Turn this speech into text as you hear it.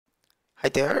Hi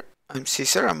there, I'm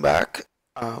Caesar. I'm back.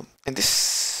 In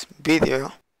this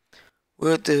video,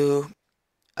 we'll do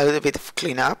a little bit of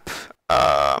cleanup.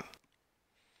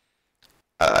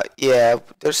 Yeah,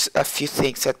 there's a few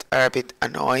things that are a bit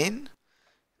annoying,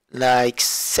 like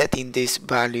setting these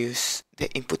values, the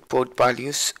input port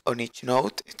values on each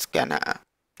node. It's kinda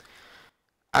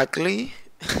ugly.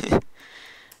 The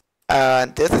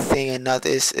other thing I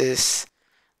noticed is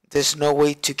there's no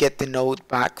way to get the node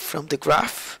back from the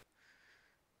graph.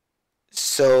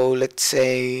 So let's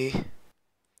say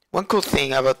one cool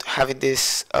thing about having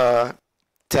this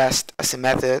test as a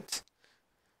method,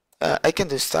 I can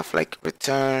do stuff like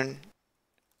return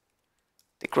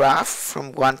the graph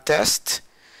from one test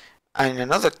and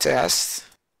another test.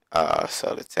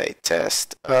 So let's say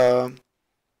test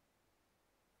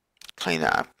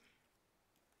cleanup,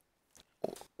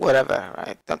 whatever,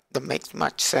 right? That makes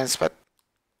much sense, but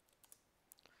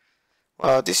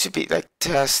well, this should be like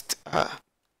test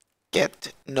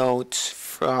get nodes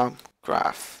from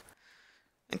graph.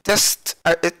 And test,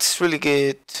 it's really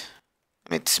good.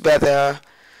 I mean, it's better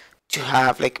to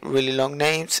have like really long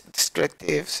names,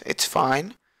 descriptives. It's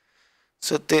fine.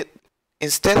 So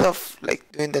instead of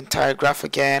like doing the entire graph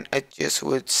again, I just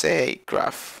would say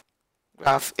graph.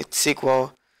 Graph it's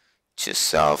equal to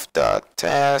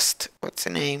self.test. What's the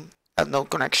name? Add node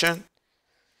connection.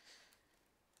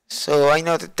 So I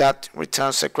know that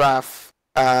returns a graph.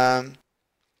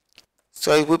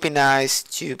 So it would be nice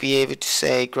to be able to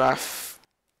say graph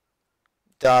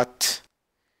dot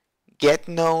get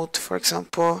node, for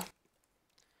example,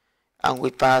 and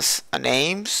we pass a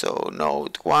name, so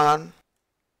node 1,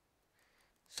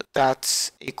 so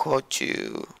that's equal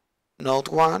to node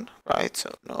 1, right?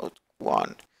 So node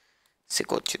 1 is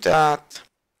equal to that,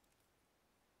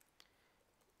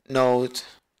 node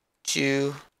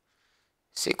 2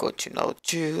 is equal to node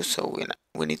 2, so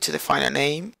we need to define a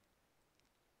name.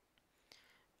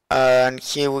 And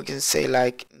here we can say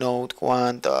like node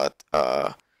 1 dot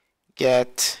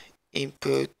get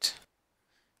input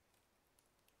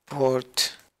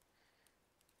port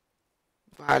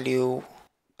value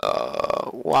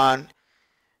 1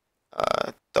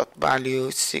 dot value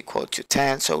is equal to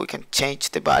 10, so we can change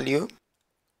the value.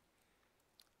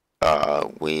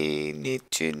 We need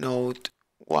to node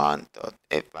 1 dot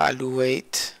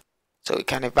evaluate, so we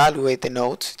can evaluate the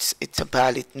nodes. It's a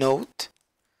valid node.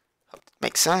 Hope that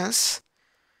makes sense.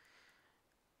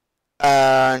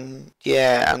 And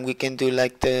yeah, and we can do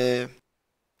like the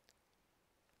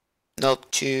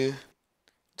node 2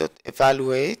 dot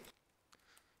evaluate,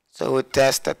 so we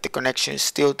test that the connection is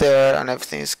still there and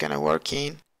everything is kind of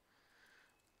working,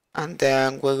 and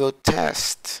then we'll go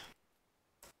test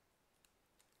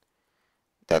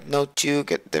that node 2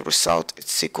 get the result.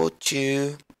 It's equal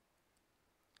to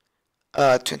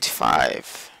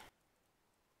 25.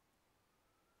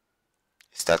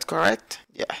 Is that correct?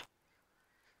 Yeah.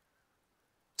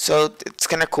 So it's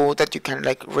kind of cool that you can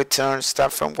like return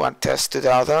stuff from one test to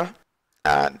the other,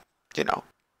 and you know,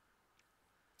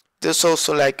 there's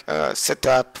also like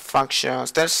setup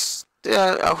functions. There's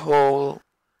a whole,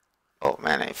 oh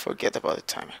man, I forget about the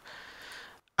timer.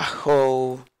 A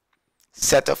whole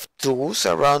set of tools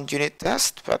around unit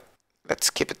test, but let's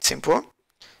keep it simple.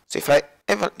 So if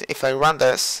I run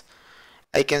this,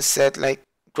 I can set like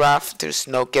graph. There's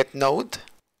no get node.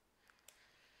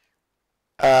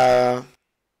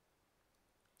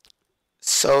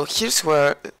 So here's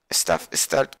where stuff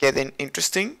start getting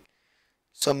interesting.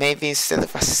 So maybe instead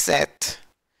of a set,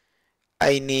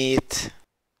 I need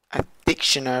a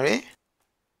dictionary.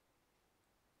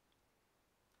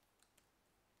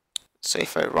 So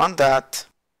if I run that,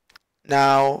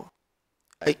 now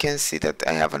I can see that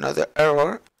I have another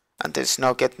error and there's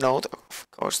no get node, of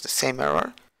course the same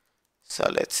error. So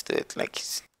let's do it like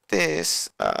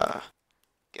this,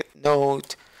 get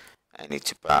node. I need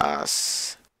to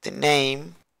pass the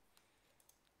name,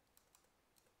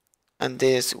 and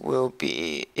this will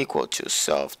be equal to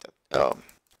self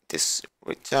this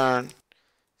return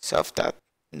self dot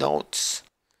nodes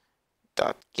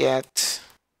dot get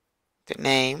the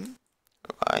name,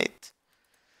 right?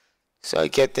 So I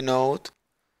get the node,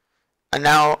 and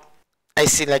now I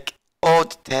see like all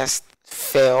the tests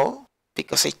fail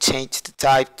because I changed the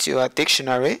type to a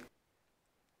dictionary,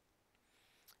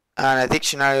 and a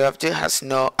dictionary object has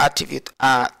no attribute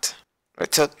add,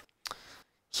 right? So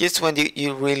here's when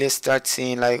you really start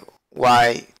seeing like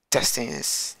why testing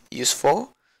is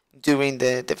useful during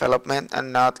the development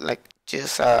and not like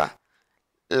just a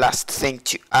last thing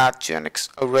to add to an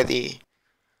already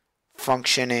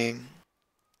functioning,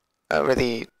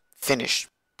 already finished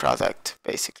product,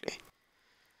 basically.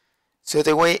 So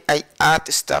the way I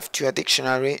add stuff to a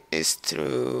dictionary is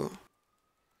through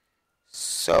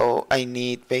So I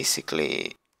need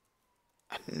basically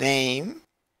a name,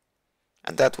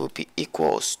 and that will be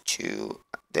equals to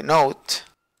the node.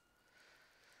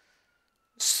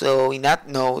 So in that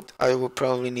node I will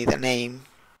probably need a name,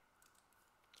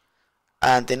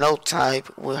 and the node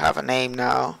type will have a name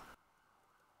now.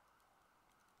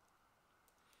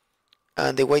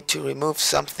 And the way to remove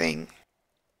something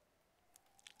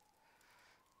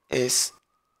is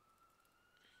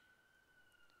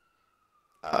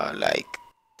like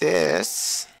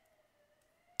this.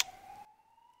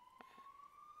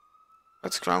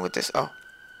 What's wrong with this? Oh,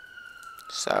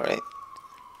 sorry,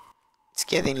 it's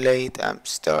getting late. I'm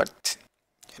start,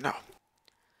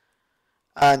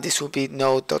 and this will be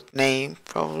node.name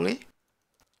probably.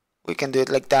 We can do it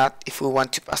like that if we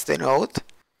want to pass the node.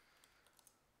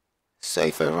 So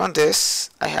if I run this,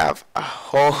 I have a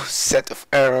whole set of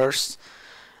errors.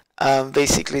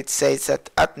 Basically it says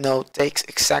that add node takes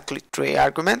exactly 3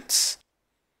 arguments.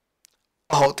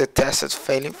 All the tests are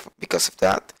failing because of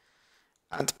that.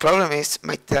 And the problem is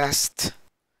my test,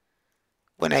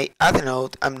 when I add a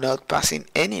node, I'm not passing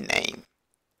any name.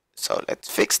 So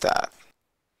let's fix that.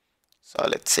 So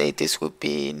let's say this would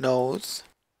be nodes.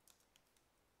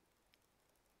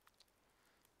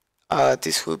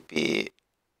 This would be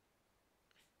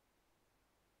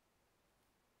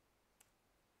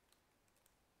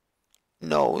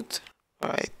node,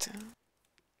 right?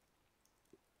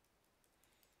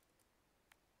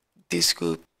 This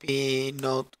could be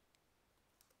node,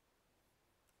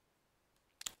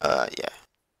 yeah,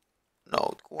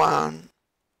 node 1.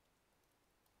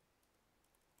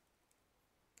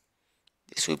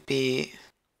 This would be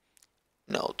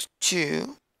node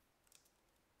 2.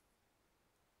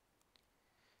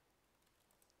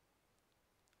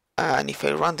 And if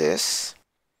I run this,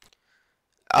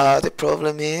 the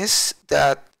problem is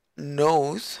that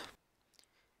nodes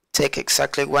take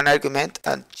exactly 1 argument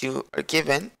and 2 are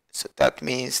given. So that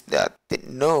means that the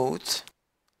node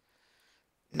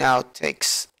now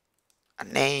takes a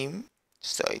name.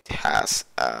 So it has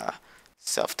a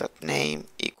self.name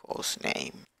equals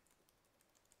name.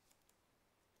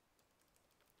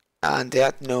 And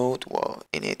that node, well,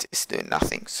 in it is doing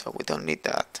nothing, so we don't need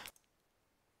that.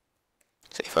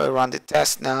 So if I run the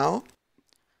test now,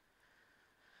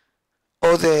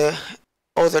 all the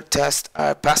other tests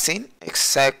are passing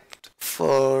except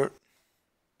for,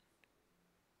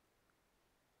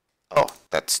 oh,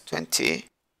 that's 20.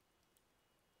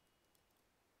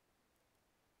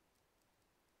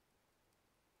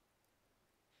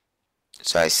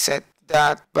 So I set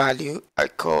that value, I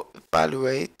call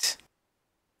evaluate.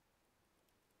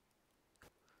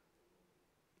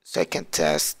 So I can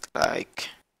test, like,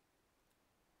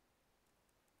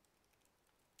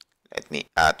 let me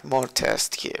add more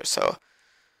tests here. So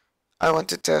I want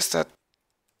to test that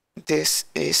this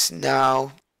is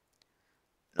now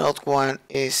node 1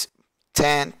 is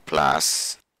 10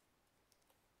 plus,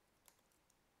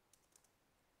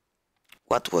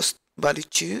 what was value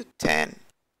 2? 10.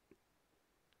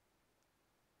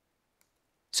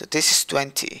 So this is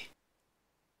 20.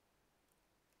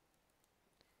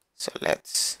 So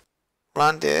let's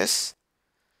run this.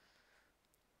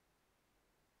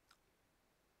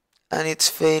 And it's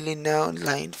failing now on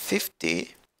line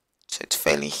 50. So it's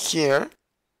failing here.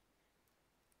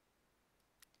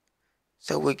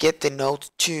 So we get the node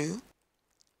 2.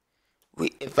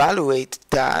 We evaluate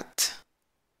that.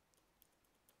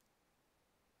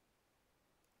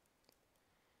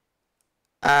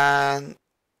 And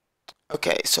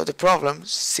okay, so the problem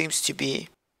seems to be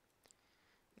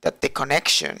that the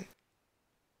connection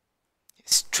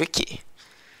is tricky.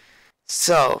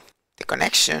 So the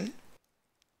connection,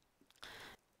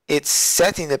 it's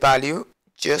setting the value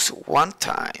just one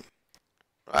time,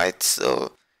 right?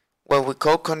 So when we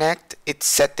call connect, it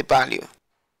set the value.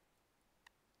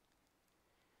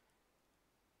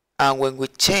 And when we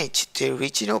change the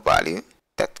original value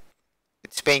that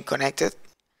it's being connected,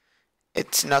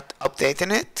 it's not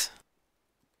updating it.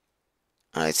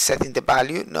 It's setting the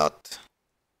value,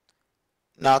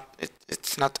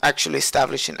 it's not actually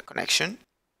establishing a connection.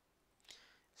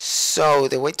 So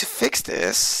the way to fix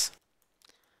this,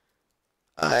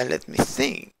 let me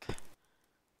think.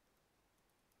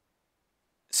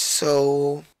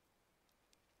 So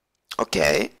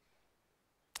okay,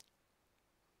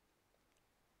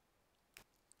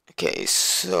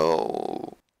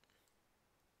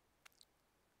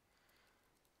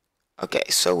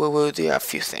 so we will do a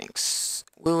few things.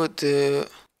 We'll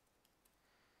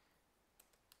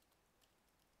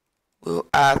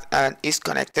add an is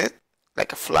connected,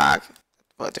 like a flag,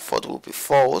 but the default will be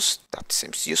false. That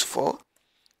seems useful.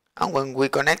 And when we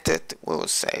connect it, we will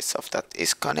say stuff that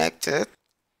is connected,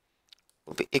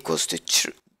 will be equals to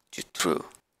true,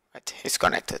 right? It's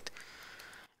connected.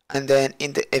 And then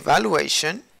in the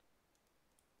evaluation,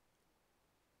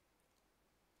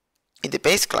 in the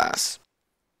base class,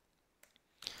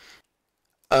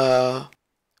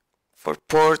 for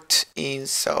port in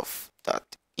self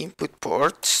dot input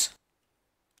ports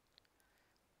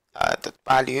dot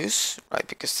values, right?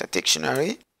 Because it's a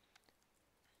dictionary,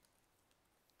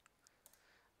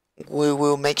 we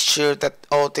will make sure that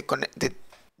all the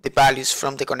values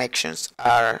from the connections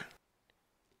are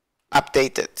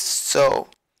updated. So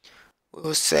we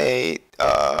will say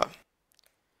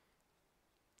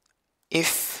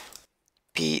if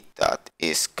p dot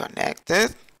is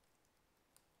connected,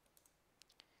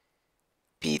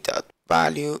 p dot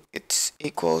value it's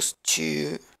equals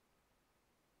to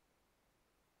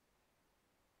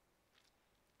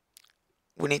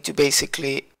we need to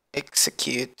basically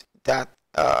execute that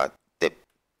the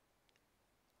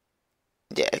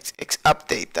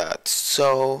update that.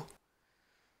 So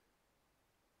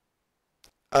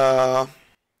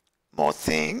more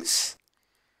things.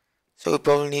 So we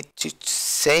probably need to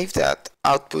save that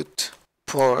output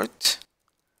port.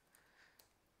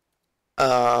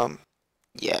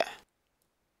 Yeah.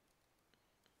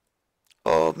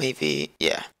 Or maybe,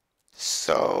 yeah.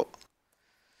 So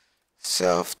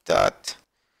self dot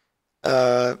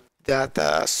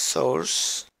data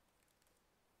source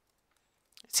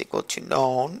is equal to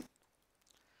known.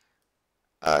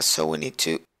 So we need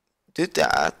to do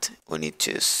that. We need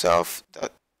to self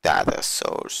dot data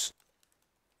source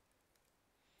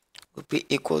will be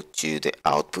equal to the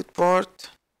output port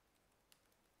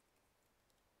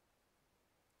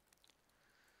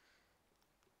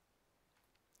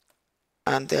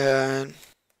and then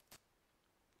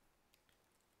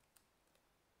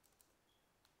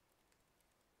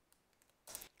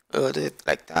we'll do it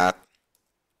like that.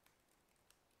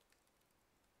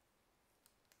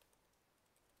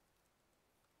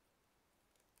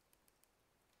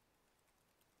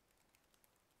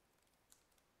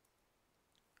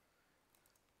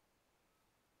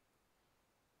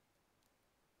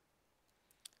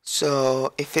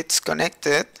 So if it's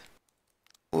connected,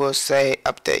 we'll say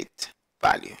update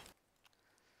value.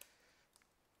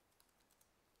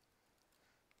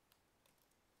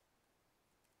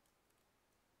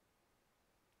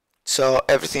 So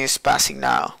everything is passing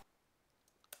now.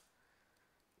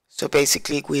 So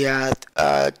basically we add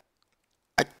a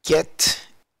get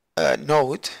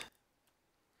node,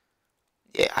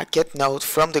 a get node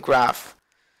from the graph,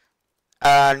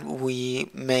 and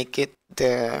we make it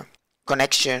the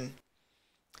connection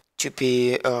to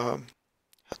be how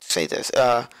to say this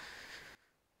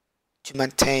to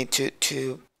maintain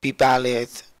to be valid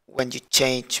when you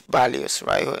change values,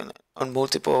 right, on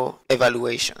multiple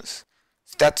evaluations.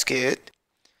 So that's good.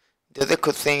 The other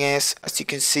good thing is, as you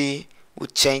can see, we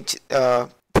change the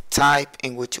type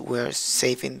in which we're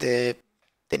saving the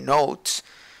nodes.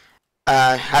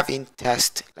 Having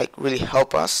test like really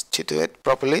help us to do it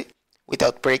properly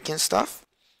without breaking stuff.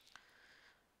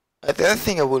 The other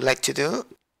thing I would like to do,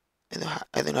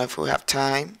 I don't know if we have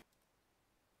time,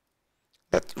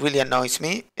 that really annoys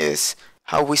me is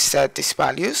how we set these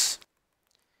values.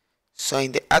 So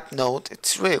in the add node,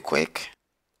 it's really quick.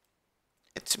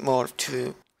 It's more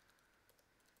to,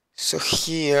 so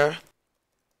here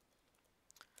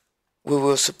we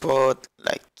will support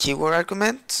like keyword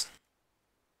arguments.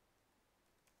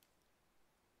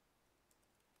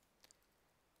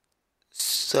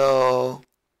 So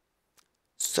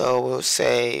we'll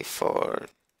say for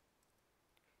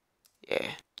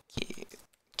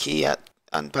key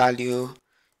and value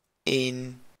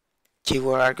in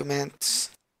keyword arguments.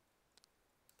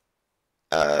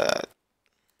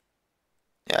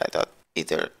 Dot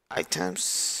either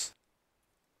items.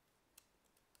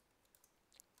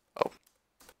 Oh.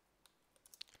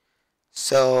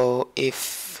 So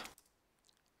if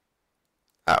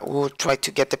we'll try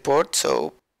to get the port,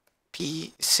 so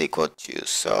p is equal to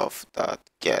self dot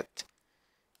get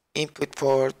input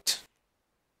port.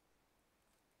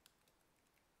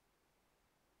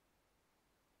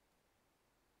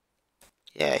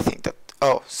 Yeah, I think that,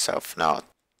 oh, self not.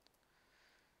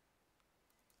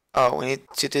 Oh, we need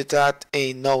to do that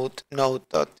in node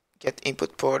dot get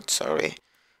input port, sorry.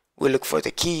 We look for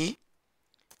the key.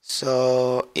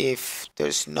 So if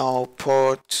there's no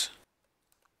port,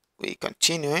 we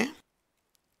continue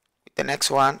with the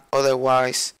next one.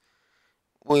 Otherwise,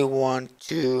 we want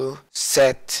to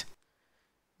set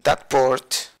that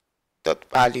port dot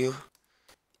value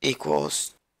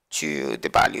equals to the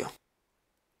value.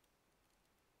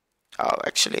 Oh,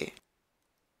 actually,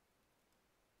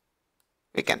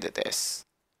 we can do this.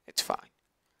 It's fine.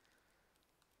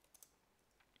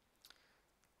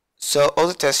 So all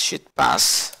the tests should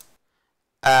pass,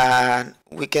 and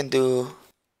we can do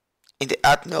in the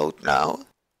add node now,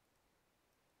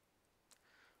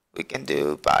 we can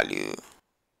do value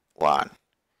 1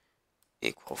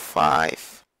 equal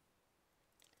 5,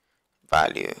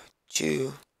 value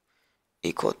 2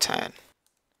 equal 10.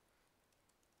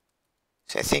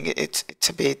 So I think it's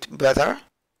a bit better.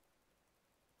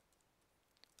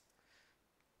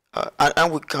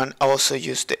 And we can also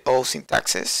use the old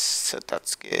syntaxes, so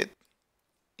that's good.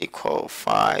 Equal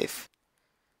 5,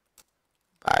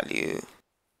 value,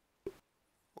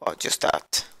 well, just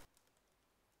that.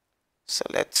 So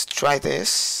let's try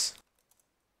this.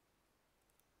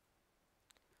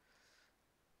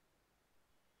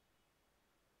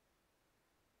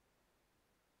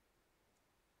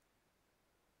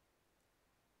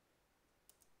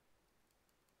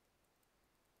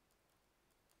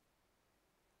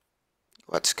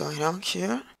 What's going on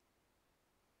here?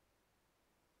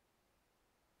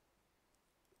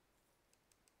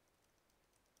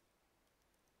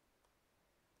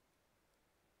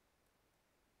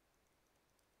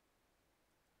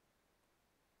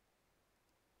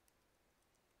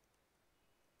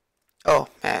 Oh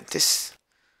man, this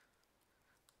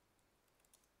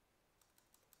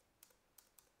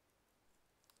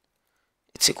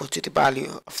it's equal to the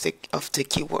value of the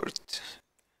keyword.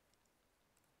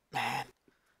 Man,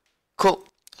 cool.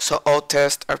 So all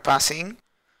tests are passing.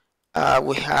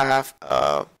 We have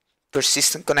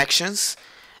persistent connections,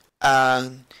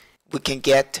 and we can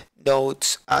get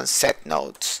nodes and set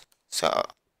nodes. So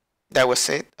that was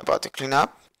it about the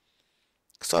cleanup.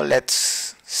 So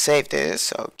let's save this.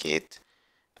 So git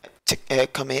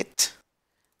commit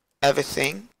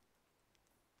everything,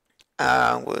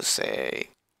 and we'll say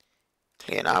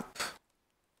cleanup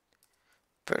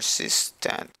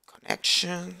persistent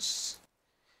connections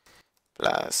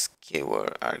plus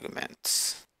keyword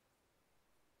arguments.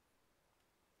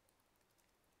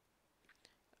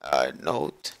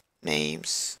 Node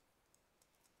names.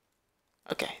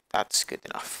 Okay, that's good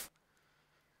enough.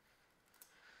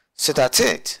 So that's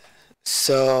it.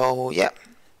 So yeah,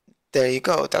 there you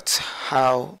go. That's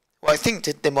how, well, I think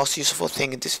that the most useful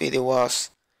thing in this video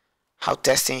was how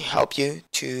testing help you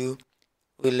to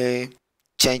really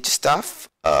change stuff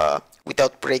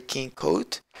without breaking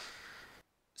code.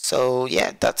 So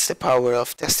yeah, that's the power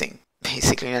of testing,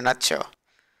 basically in a nutshell.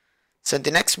 So in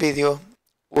the next video,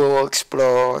 we will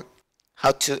explore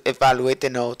how to evaluate the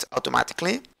nodes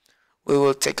automatically. We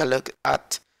will take a look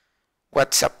at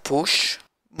what's a push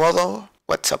model,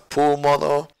 what's a pull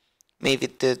model, maybe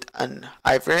did an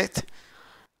hybrid.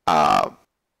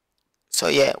 So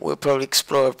yeah, we'll probably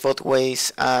explore both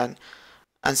ways and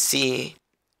see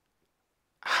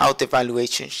how the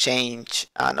evaluations change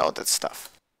and all that stuff.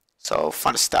 So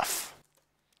fun stuff.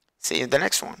 See you in the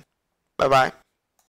next one. Bye bye.